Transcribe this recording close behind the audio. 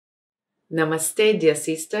Namaste, dear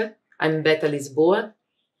sister. I'm Beta Lisboa,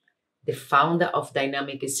 the founder of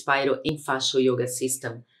Dynamic Spiral in Fascial Yoga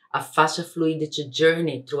System, a fascia fluidity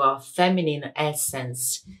journey through our feminine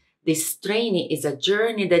essence. This training is a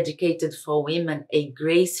journey dedicated for women, a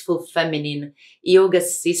graceful feminine yoga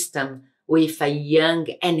system with a young,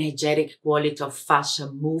 energetic quality of fascia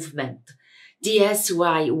movement.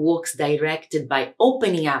 DSY works directed by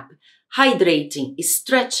opening up, hydrating,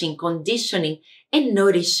 stretching, conditioning, and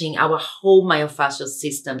nourishing our whole myofascial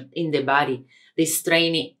system in the body. This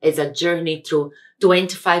training is a journey through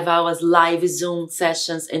 25 hours live Zoom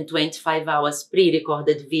sessions and 25 hours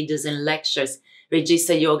pre-recorded videos and lectures,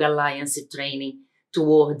 Register Yoga Alliance training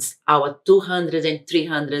towards our 200 and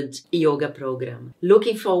 300 yoga program.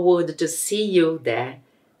 Looking forward to see you there.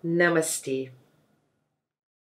 Namaste.